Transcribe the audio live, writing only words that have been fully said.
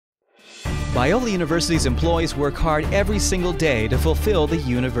Biola University's employees work hard every single day to fulfill the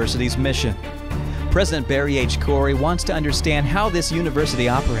university's mission. President Barry H. Corey wants to understand how this university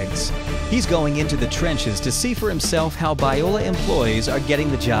operates. He's going into the trenches to see for himself how Biola employees are getting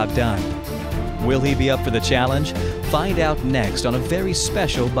the job done. Will he be up for the challenge? Find out next on a very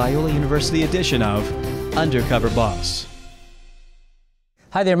special Biola University edition of Undercover Boss.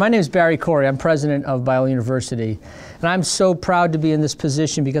 Hi there, my name is Barry Corey. I'm president of Biola University. And I'm so proud to be in this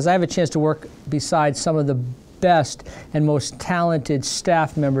position because I have a chance to work beside some of the best and most talented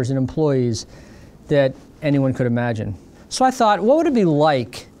staff members and employees that anyone could imagine. So I thought, what would it be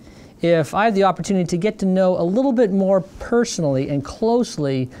like if I had the opportunity to get to know a little bit more personally and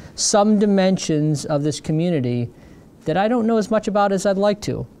closely some dimensions of this community that I don't know as much about as I'd like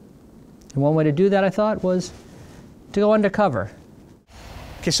to. And one way to do that, I thought, was to go undercover.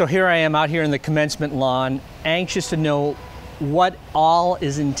 Okay, so here I am out here in the commencement lawn, anxious to know what all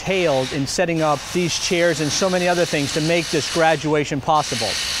is entailed in setting up these chairs and so many other things to make this graduation possible.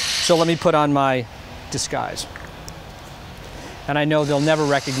 So let me put on my disguise. And I know they'll never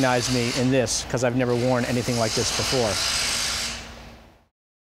recognize me in this because I've never worn anything like this before.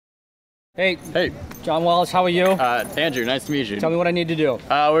 Hey. Hey. John Wallace, how are you? Andrew, nice to meet you. Tell me what I need to do.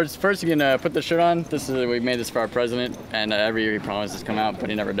 We're first gonna put the shirt on. We made this for our president, and every year he promises to come out, but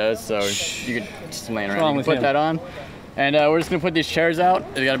he never does. So you could just laying around. You can put that on, and we're just gonna put these chairs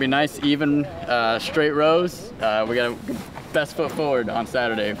out. They gotta be nice, even, straight rows. We got best foot forward on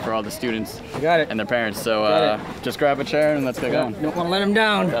Saturday for all the students. You got it. And their parents. So just grab a chair and let's get going. You don't want to let them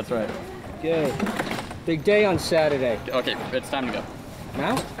down. That's right. Okay. Big day on Saturday. Okay, it's time to go.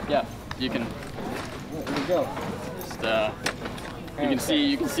 Now? Yeah. You can. Here we go. Just,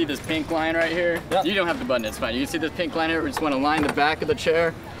 you can see this pink line right here. Yep. You don't have to button it, it's fine. You can see this pink line here. We just want to line the back of the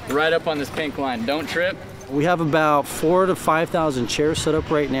chair right up on this pink line. Don't trip. We have about 4,000 to 5,000 chairs set up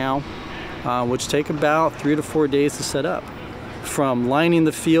right now, which take about 3 to 4 days to set up. From lining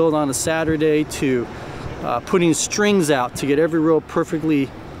the field on a Saturday to putting strings out to get every row perfectly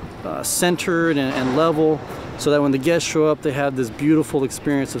centered and level, so that when the guests show up, they have this beautiful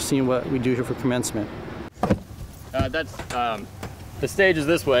experience of seeing what we do here for commencement. The stage is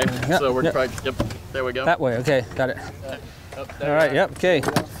this way, so we're probably, there we go. That way, okay, got it. All right, yep, okay.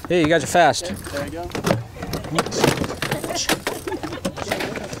 Hey, you guys are fast. Okay, there you go.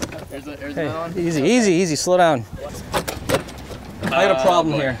 Here's hey, one. Easy, slow down. I got a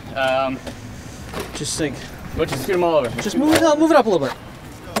problem here. Just think. We'll just scoot them all over. Just move it up a little bit.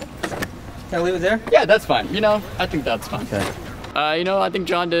 Can I leave it there? Yeah, that's fine. You know, I think that's fine. Okay. You know, I think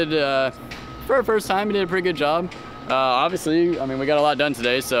John did, for our first time, he did a pretty good job. Obviously, I mean, we got a lot done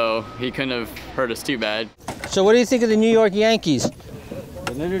today, so he couldn't have hurt us too bad. So what do you think of the New York Yankees?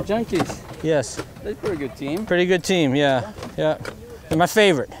 The New York Yankees? Yes. They're a pretty good team. Pretty good team, yeah. They're my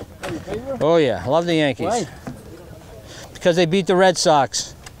favorite. Your favorite? Oh yeah, I love the Yankees. Why? Because they beat the Red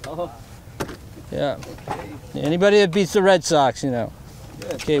Sox. Oh. Yeah. Anybody that beats the Red Sox, you know.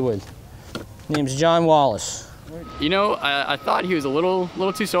 Okay, with. Name's John Wallace. You know, I thought he was a little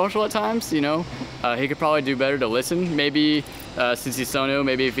too social at times, you know. He could probably do better to listen. Maybe, since he's so new,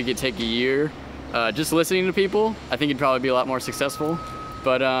 maybe if he could take a year just listening to people, I think he'd probably be a lot more successful.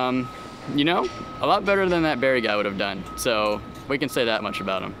 But, you know, a lot better than that Barry guy would have done. So we can say that much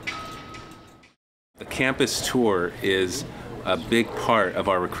about him. The campus tour is a big part of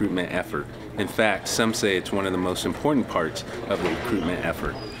our recruitment effort. In fact, some say it's one of the most important parts of the recruitment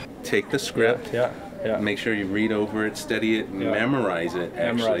effort. Take the script, make sure you read over it, study it, memorize it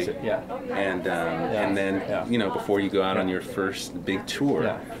actually. And then, you know, before you go out on your first big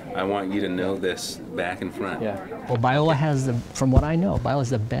tour, I want you to know this back and front. Well, Biola has from what I know, Biola has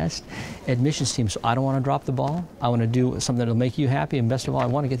the best admissions team, so I don't want to drop the ball. I want to do something that'll make you happy, and best of all, I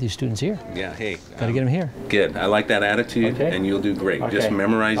want to get these students here. Yeah, hey. Got to get them here. Good. I like that attitude, and you'll do great. Just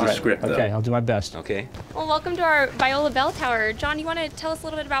memorize the script, though. Okay, I'll do my best. Okay. Well, welcome to our Biola Bell Tower. John, you want to tell us a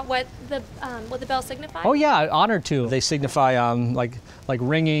little bit about what the bells signify? Oh yeah, honored to. They signify like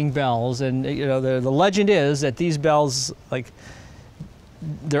ringing bells, and you know the legend is that these bells, like,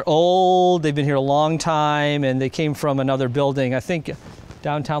 they're old. They've been here a long time, and they came from another building. I think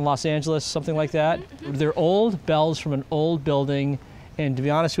downtown Los Angeles, something like that. They're old bells from an old building, and to be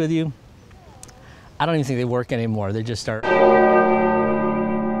honest with you, I don't even think they work anymore. They just start.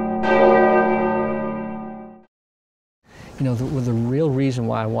 You know, the real reason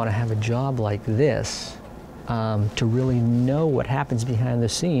why I want to have a job like this, to really know what happens behind the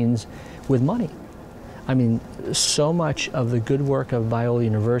scenes with money. I mean, so much of the good work of Biola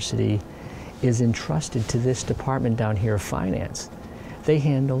University is entrusted to this department down here of finance. They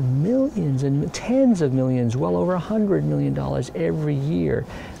handle millions and tens of millions, well over $100 million every year,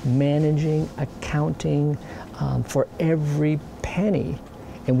 managing, accounting for every penny.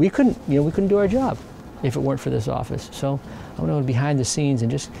 And we couldn't do our job if it weren't for this office. So I want to go behind the scenes and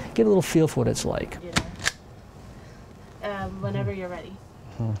just get a little feel for what it's like. Whenever you're ready.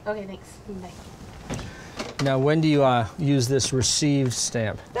 Okay, thanks. Bye. Now, when do you use this received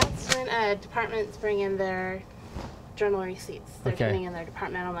stamp? That's when departments bring in their journal receipts. They're putting in their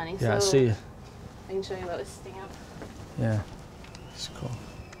departmental money. Yeah, so see. I can show you what was stamped. Yeah, it's cool.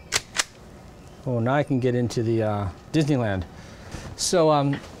 Oh, now I can get into the Disneyland.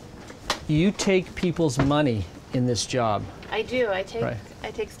 So, you take people's money in this job. I do. I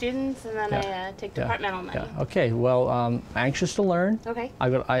take students, and then I take departmental money. Yeah. Okay. Well, anxious to learn. Okay. I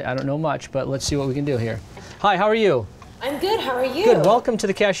don't know much, but let's see what we can do here. Hi. How are you? I'm good. How are you? Good. Welcome to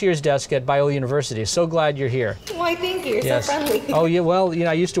the cashier's desk at Biola University. So glad you're here. Why, thank you. You're so friendly. Oh, yeah. Well,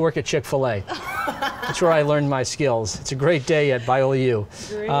 I used to work at Chick-fil-A. That's where I learned my skills. It's a great day at Biola U.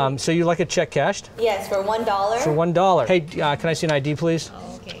 So you like a check cashed? Yes, for $1. For $1. Hey, can I see an ID, please?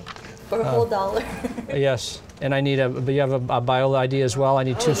 Oh, okay. For a whole dollar. Yes. And I need but you have a Biola ID as well? I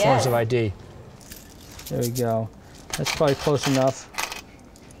need two forms of ID. There we go. That's probably close enough.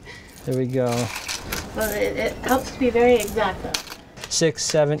 There we go. Well, it helps to be very exact, though. 6,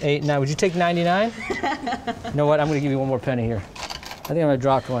 7, 8, 9. Would you take 99? You know what? I'm going to give you one more penny here. I think I'm going to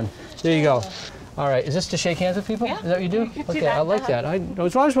drop one. There you go. All right. Is this to shake hands with people? Yeah. Is that what you do? Okay, I like that. I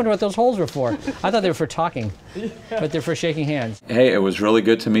was always wondering what those holes were for. I thought they were for talking, but they're for shaking hands. Hey, it was really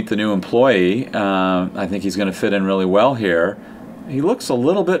good to meet the new employee. I think he's going to fit in really well here. He looks a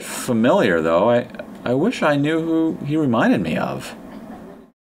little bit familiar, though. I wish I knew who he reminded me of.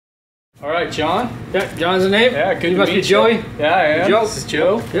 All right, John. Yeah, John's the name? Yeah, good You to must meet be you. Joey? Yeah, I am. Joe. This is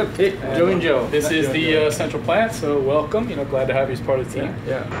Joe. Yep, hey, Joey and Joe. This is the central plant, so welcome. Glad to have you as part of the team.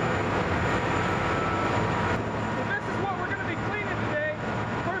 Yeah. This is what we're going to be cleaning today.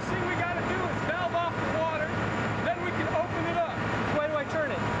 First thing we got to do is valve off the water. Then we can open it up. Why do I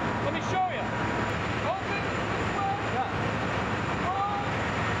turn it? Let me show you. Open this way. Yeah.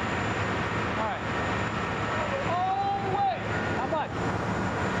 All right. All the way. How much?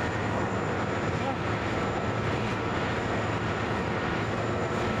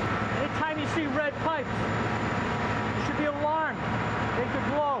 Anytime you see red pipes, you should be alarmed. They could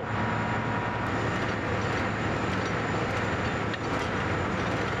blow.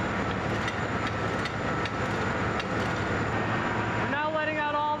 We're now letting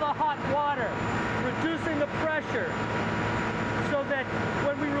out all the hot water, reducing the pressure so that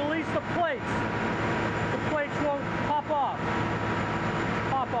when we release the plates won't pop off.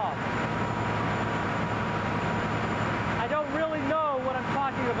 I don't really know what I'm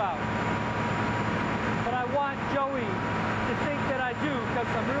talking about, but I want Joey to think that I do, because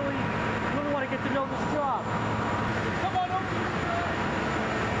I really want to get to know this job. Come on over here, Joe.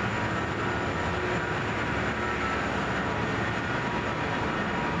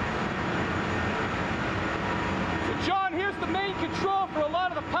 So John, here's the main control for a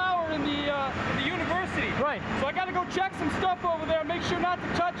lot of the power in the university. Right. So I got to go check some stuff over there. Make sure not to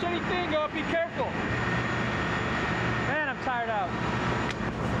touch anything. Be careful. Man, I'm tired out.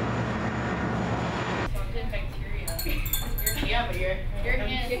 Yeah, but your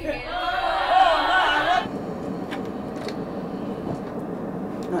hand.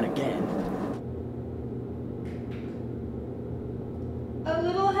 Not again. A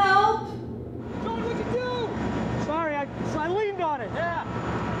little help? John, what'd you do? Sorry, I leaned on it. Yeah.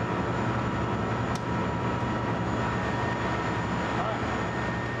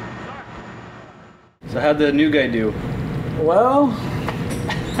 So how'd the new guy do? Well,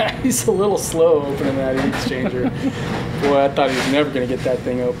 he's a little slow opening that heat exchanger. Boy, I thought he was never going to get that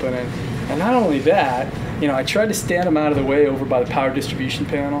thing open. And not only that, I tried to stand him out of the way over by the power distribution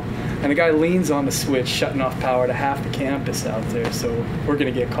panel, and the guy leans on the switch, shutting off power to half the campus out there. So we're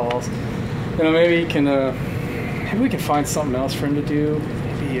going to get calls. Maybe we can find something else for him to do.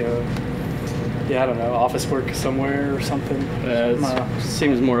 Maybe I don't know, office work somewhere or something.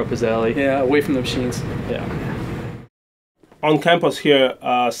 Seems more up his alley. Yeah, away from the machines. Yeah. On campus here,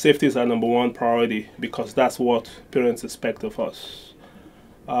 safety is our #1 priority because that's what parents expect of us.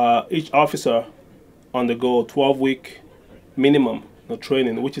 Each officer undergo 12-week minimum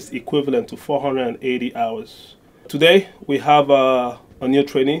training, which is equivalent to 480 hours. Today, we have a new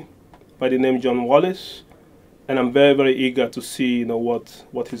trainee by the name John Wallace, and I'm very, very eager to see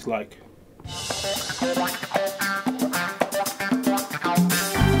what he's like.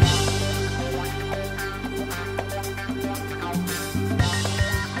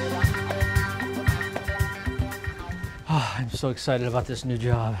 so excited about this new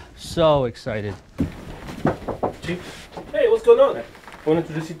job. So excited. Chief. Hey, what's going on? I want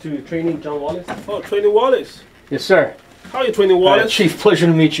to introduce you to trainee John Wallace. Oh, Trainee Wallace. Yes, sir. How are you, Trainee Wallace? Chief, pleasure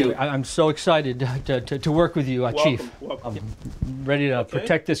to meet you. I'm so excited to work with you, Chief. Welcome. I'm ready to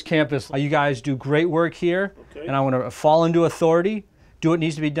protect this campus. You guys do great work here, and I want to fall into authority, do what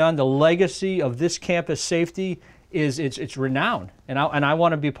needs to be done. The legacy of this campus safety is it's renowned, and I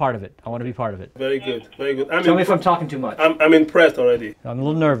want to be part of it. I want to be part of it. Very good, very good. Tell me if I'm talking too much. I'm impressed already. I'm a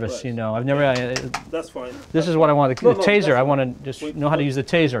little nervous, you know. I've never. That's fine. This is what I want. The taser. I want to just know how to use the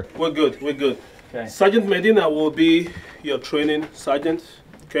taser. We're good. We're good. Okay. Sergeant Medina will be your training sergeant.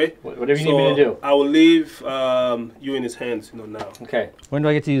 Okay. Whatever you need me to do. I will leave you in his hands. Now. Okay. When do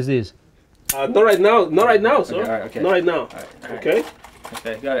I get to use these? Not right now. Not right now, sir. Okay, all right, okay. Not right now. All right. Okay.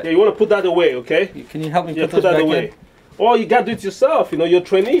 Okay. Got it. Yeah, you want to put that away, okay? Can you help me put those that back away? in? Oh, you got to do it yourself. You're a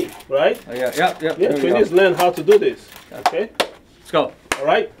trainee, right? Yeah. Trainees learn how to do this. Okay. Let's go. All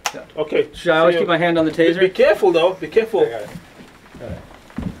right. Yeah. Okay. Should I always keep my hand on the taser? Be careful, though. Be careful. Got it.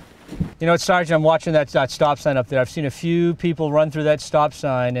 You know, Sergeant, I'm watching that stop sign up there. I've seen a few people run through that stop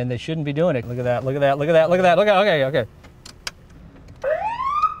sign, and they shouldn't be doing it. Look at that, look at that, look at that, look at that, look at that. Okay.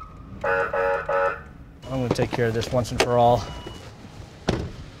 I'm going to take care of this once and for all.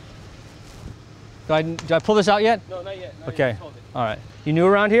 Did I pull this out yet? No, not yet. Okay, all right. You new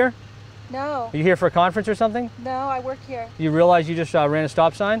around here? No. Are you here for a conference or something? No, I work here. You realize you just ran a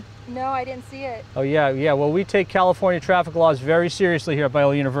stop sign? No, I didn't see it. Oh yeah. Well, we take California traffic laws very seriously here at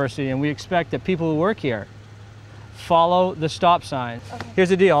Biola University, and we expect that people who work here follow the stop sign. Okay. Here's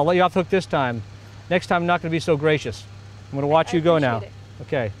the deal. I'll let you off the hook this time. Next time, I'm not going to be so gracious. I'm going to watch you go now. It.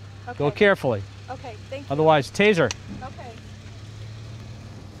 Okay. Go carefully. Okay. Thank you. Otherwise, taser. Okay.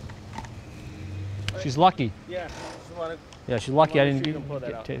 She's lucky. Yeah. Yeah, she's lucky. I didn't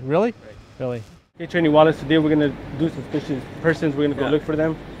get really? Right. Really? Okay, Trainee Wallace, today we're going to do suspicious persons. We're going to go look for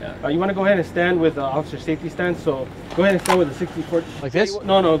them. Yeah. You want to go ahead and stand with officer safety stance, so go ahead and stand with a 64. Like this?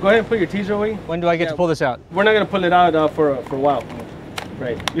 No, go ahead and put your taser away. When do I get to pull this out? We're not going to pull it out for a while.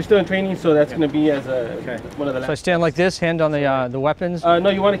 Right. You're still in training, so that's going to be as one of the last. So I stand like this, hand on the weapons? No,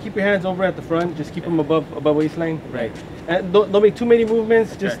 you want to keep your hands over at the front. Just keep them above waistline. Right. And don't make too many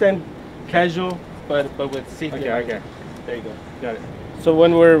movements. Just stand casual, but with safety. Okay. There you go. Got it. So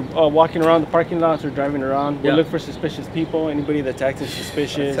when we're walking around the parking lots or driving around, we'll look for suspicious people, anybody that's acting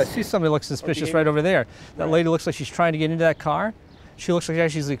suspicious. I see somebody looks suspicious right over there. That lady looks like she's trying to get into that car. She looks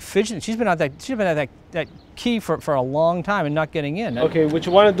like she's like fidgeting. She's been at that key for a long time and not getting in. Okay, what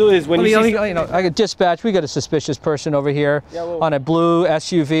you want to do is when I got dispatch. We got a suspicious person over here on a blue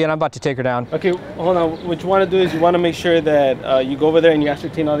SUV, and I'm about to take her down. Okay, hold on. What you want to do is you want to make sure that you go over there and you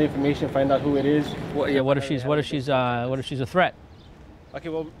ascertain all the information, find out who it is. What if she's a threat? Okay,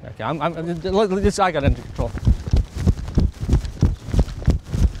 well. Okay, I got it under control.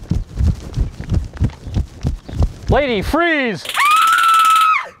 Lady, freeze!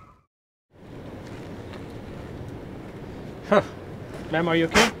 Ma'am, are you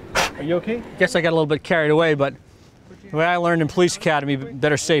okay? Are you okay? Guess I got a little bit carried away, but the way I learned in police academy,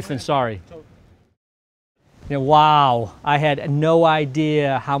 better safe than sorry. Wow, I had no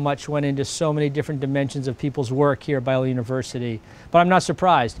idea how much went into so many different dimensions of people's work here at Biola University. But I'm not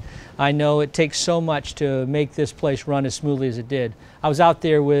surprised. I know it takes so much to make this place run as smoothly as it did. I was out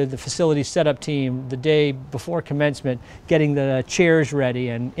there with the facility setup team the day before commencement, getting the chairs ready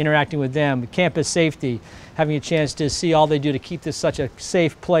and interacting with them, campus safety, having a chance to see all they do to keep this such a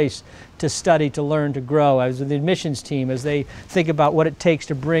safe place to study, to learn, to grow. I was with the admissions team as they think about what it takes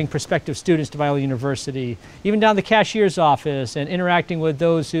to bring prospective students to Biola University, even down the cashier's office and interacting with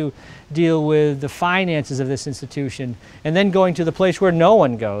those who deal with the finances of this institution, and then going to the place where no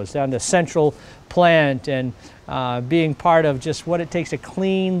one goes, down the central plant, and being part of just what it takes to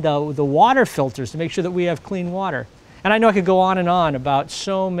clean the water filters to make sure that we have clean water. And I know I could go on and on about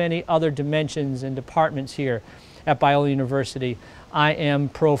so many other dimensions and departments here at Biola University. I am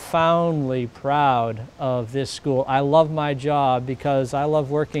profoundly proud of this school. I love my job because I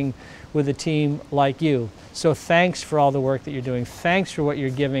love working with a team like you. So thanks for all the work that you're doing. Thanks for what you're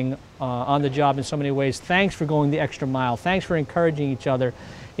giving on the job in so many ways. Thanks for going the extra mile. Thanks for encouraging each other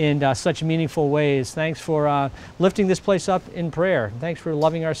in such meaningful ways. Thanks for lifting this place up in prayer. Thanks for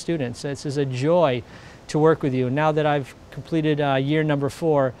loving our students. This is a joy to work with you. Now that I've completed year number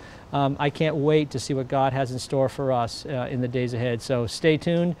 4, I can't wait to see what God has in store for us in the days ahead. So stay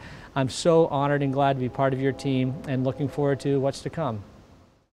tuned. I'm so honored and glad to be part of your team and looking forward to what's to come.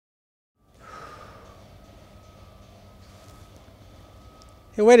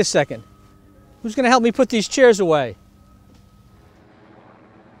 Hey, wait a second. Who's going to help me put these chairs away?